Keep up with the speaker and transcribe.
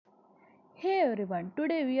Hey everyone,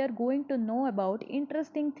 today we are going to know about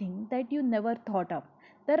interesting thing that you never thought of.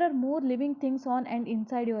 There are more living things on and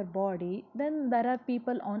inside your body than there are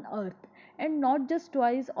people on earth, and not just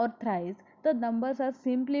twice or thrice. The numbers are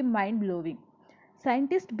simply mind-blowing.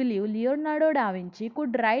 Scientists believe Leonardo da Vinci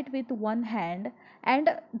could write with one hand and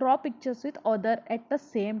draw pictures with other at the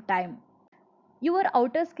same time. Your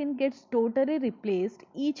outer skin gets totally replaced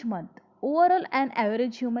each month. Overall, an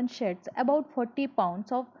average human sheds about 40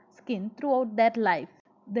 pounds of skin throughout their life.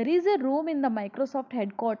 There is a room in the Microsoft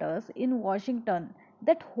headquarters in Washington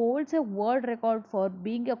that holds a world record for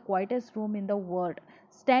being the quietest room in the world.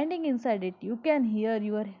 Standing inside it, you can hear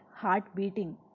your heart beating.